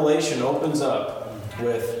 the revelation opens up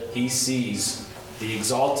with he sees the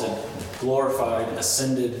exalted, glorified,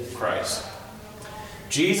 ascended Christ.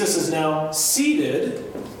 Jesus is now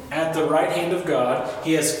seated at the right hand of God.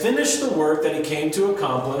 He has finished the work that he came to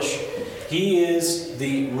accomplish. He is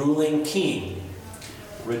the ruling king.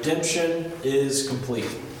 Redemption is complete.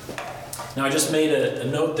 Now, I just made a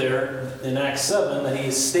note there in Acts 7 that he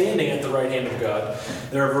is standing at the right hand of God.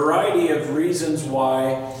 There are a variety of reasons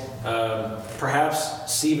why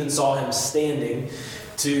perhaps Stephen saw him standing.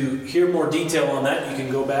 To hear more detail on that, you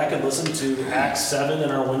can go back and listen to Acts 7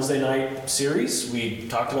 in our Wednesday night series. We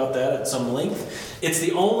talked about that at some length. It's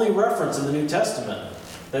the only reference in the New Testament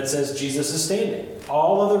that says Jesus is standing.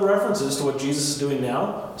 All other references to what Jesus is doing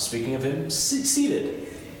now, speaking of him seated.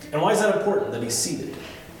 And why is that important that he's seated?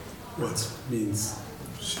 What means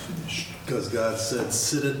because God said,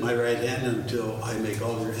 sit at my right hand until I make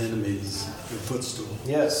all your enemies your footstool.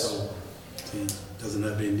 Yes. So he doesn't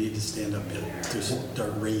have any need to stand up yet to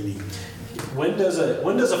start reigning. When does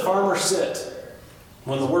a farmer sit?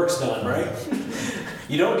 When the work's done, right?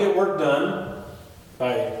 You don't get work done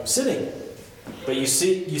by sitting, but you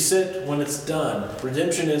sit when it's done.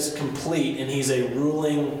 Redemption is complete, and he's a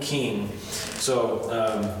ruling king. So,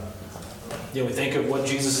 we think of what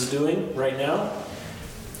Jesus is doing right now.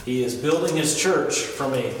 He is building his church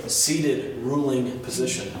from a seated, ruling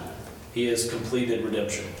position. He has completed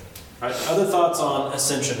redemption. All right, other thoughts on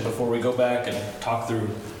ascension before we go back and talk through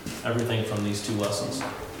everything from these two lessons?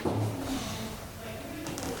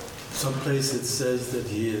 Someplace it says that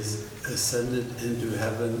he is ascended into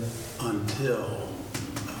heaven until,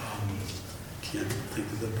 can't think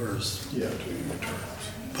of the verse, Yeah, till he returns.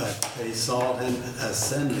 but they saw him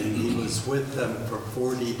ascending. He was with them for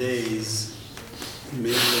 40 days,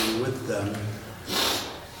 mingling with them.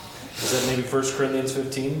 Is that maybe 1 Corinthians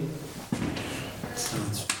 15?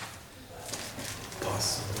 Sounds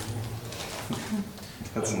possible.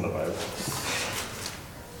 That's in the Bible.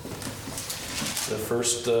 The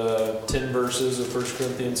first 10 verses of 1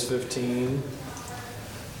 Corinthians 15.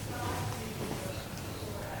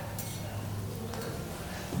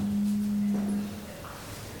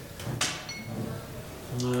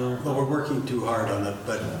 No. Well, we're working too hard on it,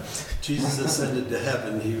 but Jesus ascended to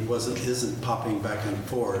heaven. He isn't popping back and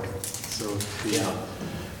forth. So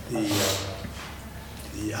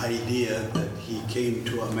the idea that he came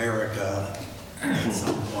to America at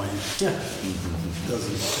some point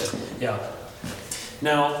doesn't fit. Yeah.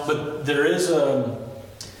 Now, but there is and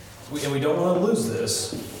we don't want to lose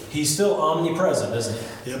this. He's still omnipresent, isn't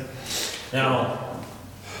he? Yep. Now,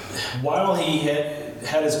 while he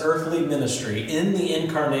had his earthly ministry in the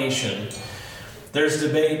incarnation, there's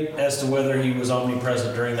debate as to whether he was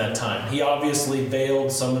omnipresent during that time. He obviously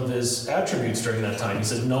veiled some of his attributes during that time. He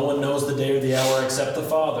says, no one knows the day or the hour except the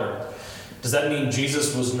Father. Does that mean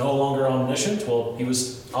Jesus was no longer omniscient? Well, he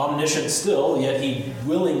was omniscient still, yet he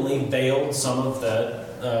willingly veiled some of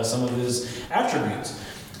his attributes.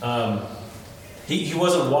 He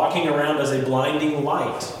wasn't walking around as a blinding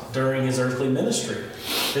light during his earthly ministry.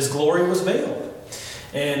 His glory was veiled.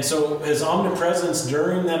 And so his omnipresence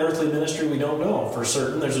during that earthly ministry, we don't know for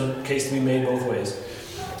certain. There's a case to be made both ways.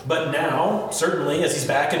 But now, certainly, as he's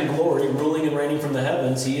back in glory, ruling and reigning from the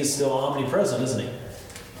heavens, he is still omnipresent, isn't he?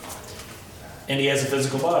 And he has a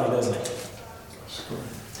physical body, doesn't he?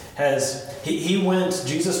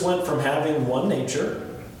 Jesus went from having one nature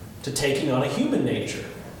to taking on a human nature.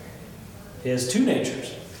 He has two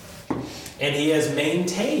natures. And he has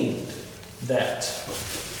maintained that.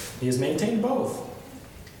 He has maintained both.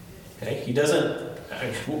 Okay? He doesn't.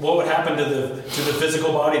 What would happen to the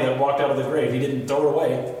physical body that walked out of the grave? He didn't throw it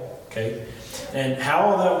away. Okay? And how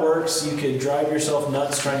all that works, you could drive yourself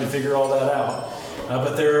nuts trying to figure all that out.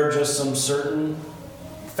 But there are just some certain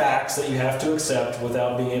facts that you have to accept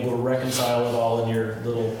without being able to reconcile it all in your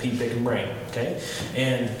little pea-picking brain. Okay?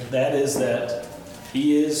 And that is that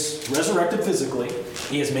he is resurrected physically.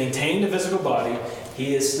 He has maintained a physical body.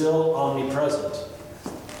 He is still omnipresent.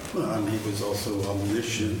 Well, and he was also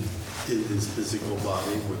omniscient in his physical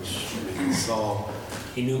body, which he saw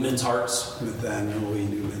He knew men's hearts. Nathaniel, he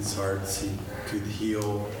knew men's hearts. He could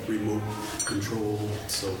heal, remove, control.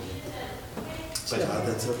 So yeah,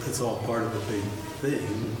 that's all part of the big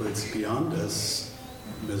thing, but it's beyond us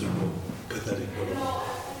miserable, pathetic little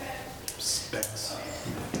specks.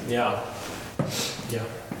 Yeah. Yeah.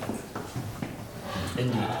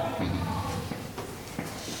 Indeed.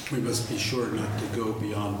 We must be sure not to go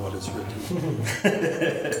beyond what is written.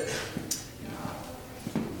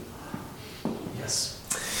 Yes.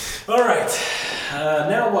 All right.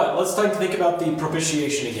 Now what? Let's think about the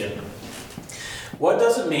propitiation again. What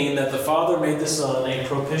does it mean that the Father made the Son a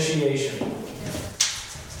propitiation?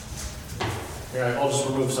 Here, I'll just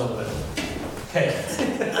remove some of it. Okay.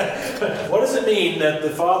 What does it mean that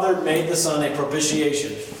the Father made the Son a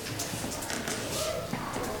propitiation?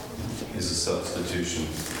 Is a substitution.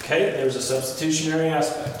 Okay, there's a substitutionary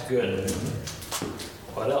aspect. Good.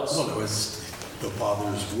 What else? Well, it was the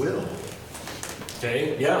Father's will.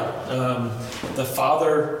 Okay, yeah. The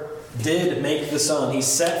Father did make the Son. He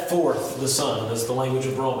set forth the Son. That's the language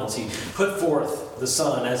of Romans. He put forth the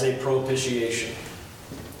Son as a propitiation.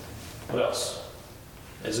 What else?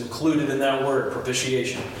 is included in that word,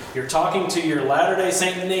 propitiation. You're talking to your Latter-day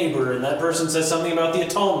Saint neighbor, and that person says something about the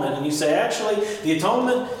atonement, and you say, actually,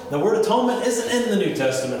 the word atonement isn't in the New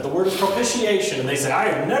Testament. The word is propitiation. And they say, I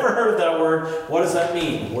have never heard that word. What does that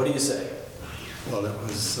mean? What do you say? Well, it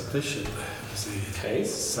was sufficient. Okay.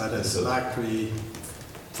 Satisfactory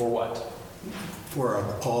For what? for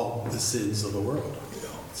all the sins of the world.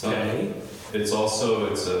 Okay. It's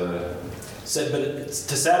a But it's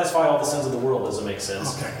to satisfy all the sins of the world doesn't make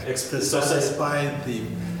sense. Okay. So To say, satisfy the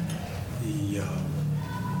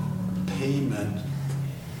payment,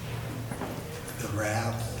 the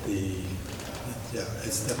wrath,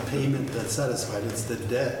 it's the payment that's satisfied. It's the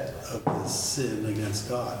debt of the sin against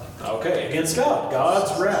God. okay, against God,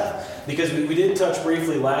 God's wrath. Because we did touch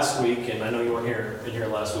briefly last week, and I know you weren't in here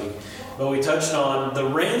last week, but we touched on the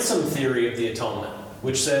ransom theory of the atonement,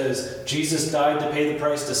 which says Jesus died to pay the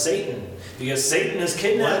price to Satan, because Satan has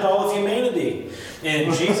kidnapped all of humanity.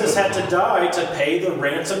 And Jesus had to die to pay the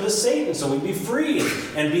ransom to Satan, so we'd be free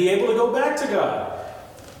and be able to go back to God.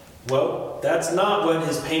 Well, that's not what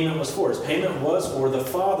his payment was for. His payment was for the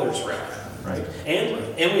Father's wrath. Right.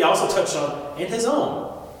 And we also touched on in his own.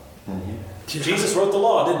 Jesus wrote the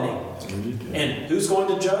law, didn't he? And who's going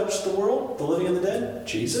to judge the world, the living and the dead?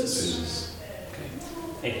 Jesus.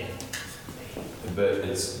 Okay. but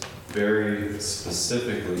it's very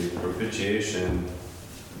specifically, propitiation,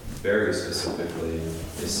 very specifically,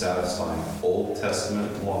 is satisfying Old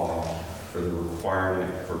Testament law for the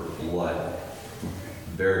requirement for blood.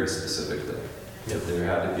 Very specifically. If there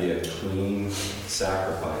had to be a clean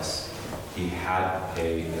sacrifice, he had to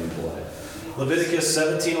pay in blood. Leviticus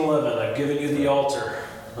 17:11, I've given you the altar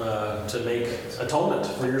to make atonement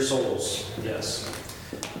for your souls. Yes.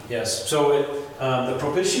 Yes. So the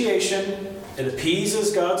propitiation, it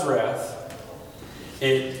appeases God's wrath.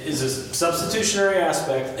 It is a substitutionary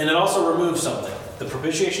aspect, and it also removes something. The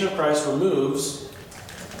propitiation of Christ removes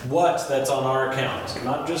what that's on our account.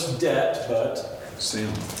 Not just debt, but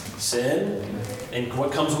sin. And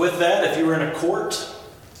what comes with that, if you were in a court,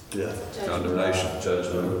 Condemnation.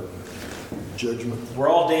 Judgment. we're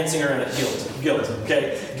all dancing around it. Guilt.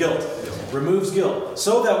 Okay? Guilt. Removes guilt.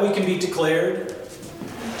 So that we can be declared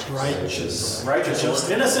Righteous. righteous.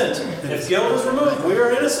 Innocent. If guilt is removed, we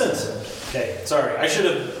are innocent. Okay, sorry. I should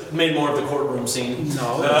have made more of the courtroom scene.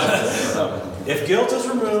 No. If guilt is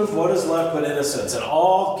removed, what is left but innocence? And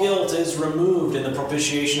all guilt is removed in the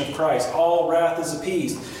propitiation of Christ. All wrath is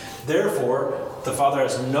appeased. Therefore, the Father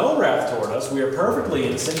has no wrath toward us. We are perfectly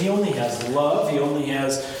innocent. He only has love. He only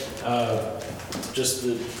has just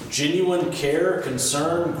the genuine care,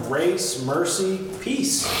 concern, grace, mercy,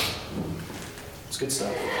 peace. It's good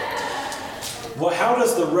stuff. Well, how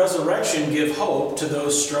does the resurrection give hope to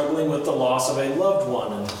those struggling with the loss of a loved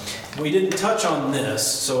one? And we didn't touch on this,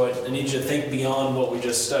 so I need you to think beyond what we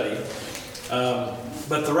just studied.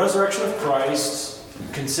 But the resurrection of Christ,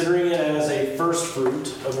 considering it as a first fruit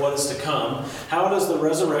of what is to come, how does the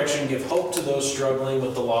resurrection give hope to those struggling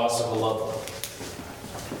with the loss of a loved one?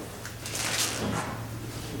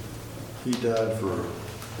 He died for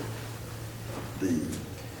the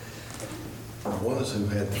ones who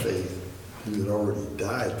had faith, who had already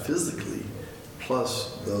died physically,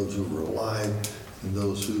 plus those who were alive and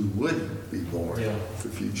those who would be born for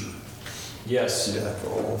future. Yes. He died for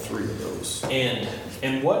all three of those.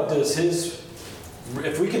 And what does his,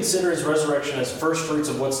 if we consider his resurrection as first fruits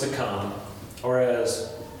of what's to come, or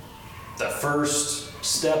as the first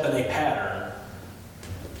step in a pattern,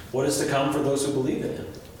 what is to come for those who believe in him?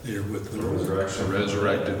 They're with the Resurrection. A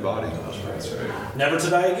resurrected body. That's right. Never to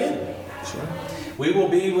die again. That's right. We will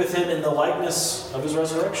be with him in the likeness of his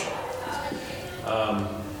resurrection.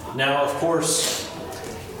 Now, of course,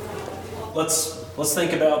 let's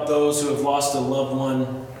think about those who have lost a loved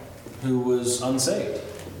one who was unsaved,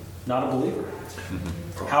 not a believer.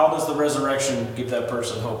 How does the resurrection give that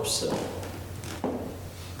person hope still?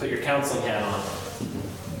 Put your counseling hat on.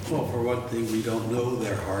 Well, for one thing, we don't know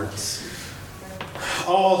their hearts.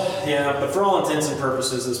 But for all intents and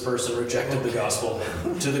purposes, this person rejected the gospel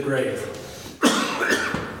to the grave.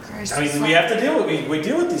 Christ I mean, we have to deal with we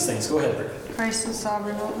deal with these things. Go ahead, Rick. Christ is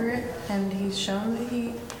sovereign over it, and he's shown that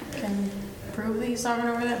he can prove that he's sovereign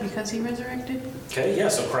over that because he resurrected. Okay, yeah,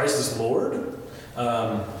 so Christ is Lord.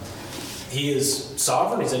 He is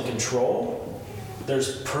sovereign, he's in control.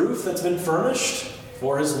 There's proof that's been furnished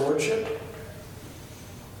for his lordship.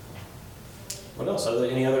 What else? Are there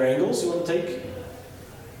any other angles you want to take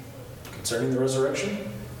concerning the resurrection?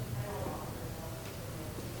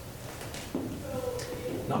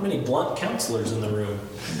 Not many blunt counselors in the room.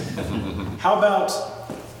 How about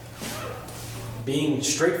being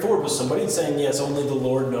straightforward with somebody and saying, yes, only the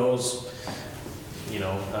Lord knows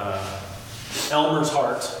Elmer's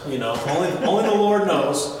heart, only the Lord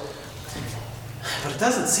knows. But it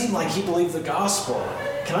doesn't seem like he believed the gospel.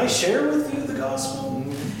 Can I share with you the gospel?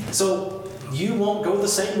 So you won't go the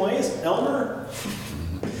same way as Elmer?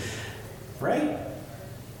 Right?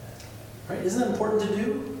 Right? Isn't that important to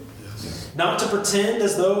do? Yes. Not to pretend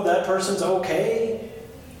as though that person's okay.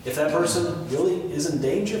 If that person really is in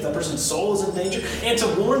danger, if that person's soul is in danger, and to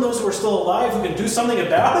warn those who are still alive who can do something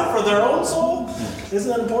about it for their own soul. Isn't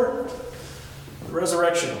that important? The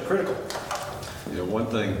resurrection, critical. One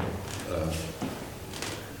thing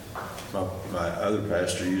my other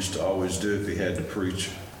pastor used to always do if he had to preach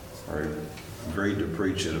or agreed to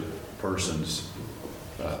preach at a person's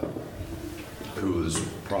who was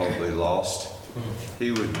probably lost,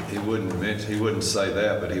 he wouldn't say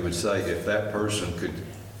that, but he would say if that person could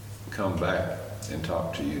come back and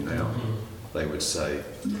talk to you now, they would say,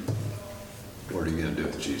 what are you going to do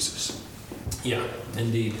with Jesus? Yeah,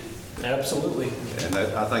 indeed. Absolutely. And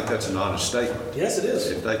I think that's an honest statement. Yes, it is.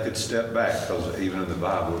 If they could step back, because even in the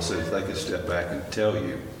Bible it says if they could step back and tell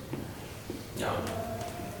you, Yeah.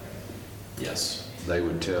 Yes. they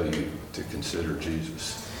would tell you to consider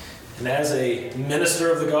Jesus. And as a minister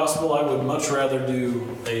of the gospel, I would much rather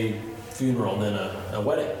do a funeral than a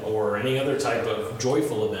wedding or any other type of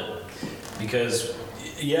joyful event. Because,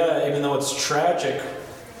 yeah, even though it's tragic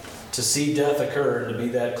to see death occur and to be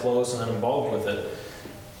that close and involved with it,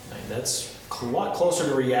 that's a lot closer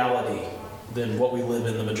to reality than what we live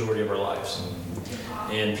in the majority of our lives.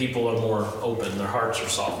 And people are more open, their hearts are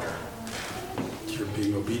softer. You're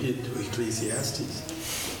being obedient to Ecclesiastes.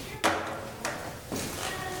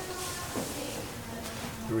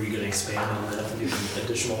 Were you going to expand on that and give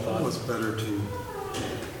additional Oh, it's thoughts? better to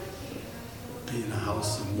be in a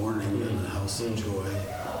house of mourning than a house of joy.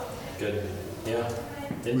 Good. Yeah.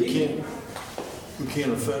 We Indeed.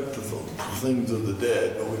 can't affect the things of the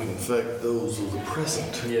dead, but we can affect those of the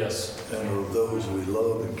present Yes. and of those we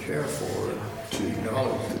love and care for, to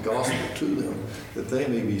acknowledge the gospel to them, that they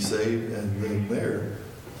may be saved and then their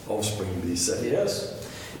offspring be saved. Yes.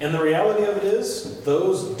 And the reality of it is,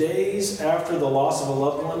 those days after the loss of a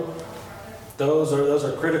loved one, those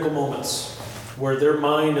are critical moments where their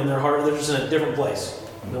mind and their heart, they're just in a different place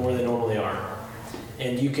than where they normally are.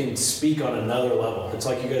 And you can speak on another level. It's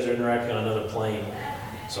like you guys are interacting on another plane.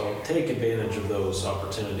 So take advantage of those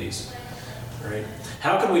opportunities. Right?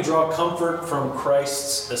 How can we draw comfort from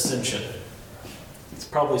Christ's ascension? It's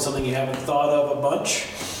probably something you haven't thought of a bunch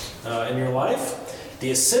in your life. The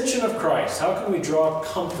ascension of Christ, how can we draw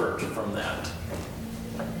comfort from that?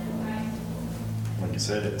 Like you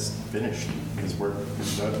said, it's finished. His work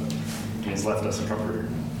is done. He's left us a comforter.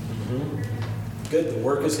 Good, the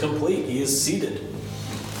work is complete. He is seated.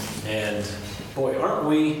 And boy, aren't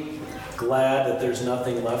we glad that there's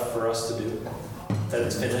nothing left for us to do? That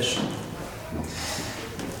it's finished?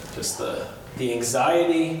 Just the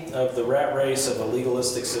anxiety of the rat race of a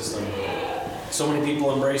legalistic system. So many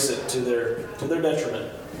people embrace it to their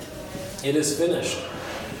detriment. It is finished.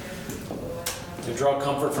 To draw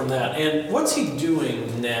comfort from that. And what's he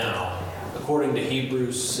doing now, according to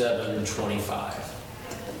Hebrews 7:25?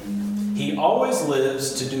 He always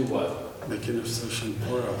lives to do what? Make intercession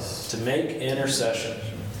for us. To make intercession.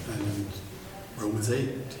 And in Romans 8,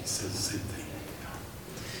 he says the same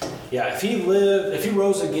thing. Yeah, if he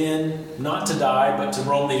rose again, not to die, but to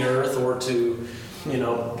roam the earth or to,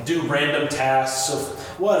 do random tasks of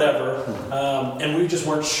whatever, and we just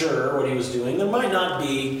weren't sure what he was doing, there might not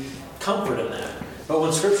be comfort in that. But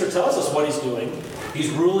when Scripture tells us what he's doing, he's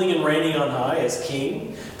ruling and reigning on high as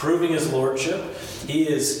king, proving his lordship. He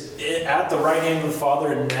is at the right hand of the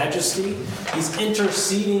Father in majesty. He's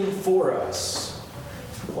interceding for us.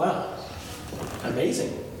 Wow.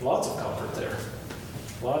 Amazing. Lots of comfort there.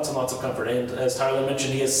 Lots and lots of comfort. And as Tyler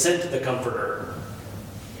mentioned, he has sent the Comforter,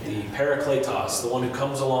 the Parakletos, the one who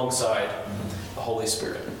comes alongside the Holy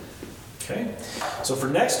Spirit. Okay? So for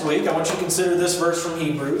next week, I want you to consider this verse from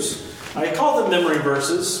Hebrews. I call them memory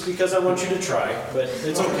verses because I want you to try, but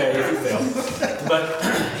it's okay if you fail. But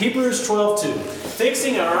Hebrews 12:2.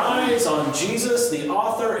 Fixing our eyes on Jesus, the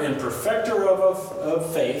author and perfecter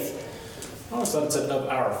of faith. I always thought it said of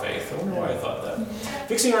our faith. I wonder why I thought that.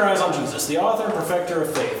 Fixing our eyes on Jesus, the author and perfecter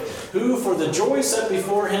of faith, who for the joy set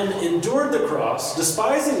before him endured the cross,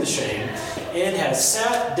 despising the shame, and has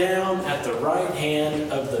sat down at the right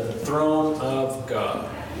hand of the throne of God.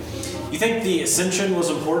 You think the ascension was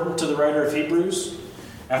important to the writer of Hebrews?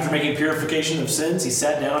 After making purification of sins, he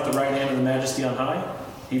sat down at the right hand of the Majesty on high.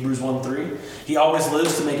 Hebrews 1:3. He always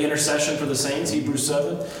lives to make intercession for the saints, Hebrews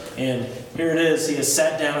 7. And here it is, he has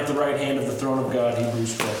sat down at the right hand of the throne of God,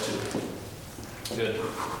 Hebrews 12:2. Good.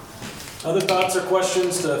 Other thoughts or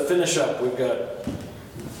questions to finish up? We've got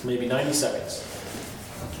maybe 90 seconds.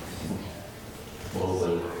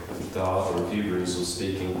 Well, the author of Hebrews was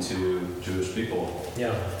speaking to Jewish people.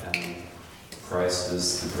 Yeah. And Christ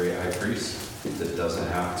is the great high priest that doesn't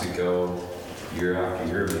have to go year after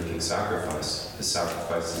year making sacrifice. His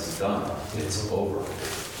sacrifice is done. It's over.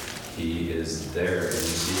 He is there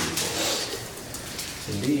interceding for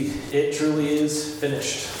us. Indeed. It truly is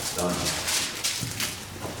finished. Done.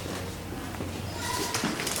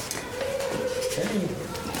 Okay.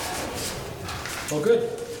 Well,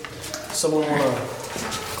 good. Someone want to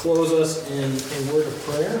close us in a word of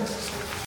prayer?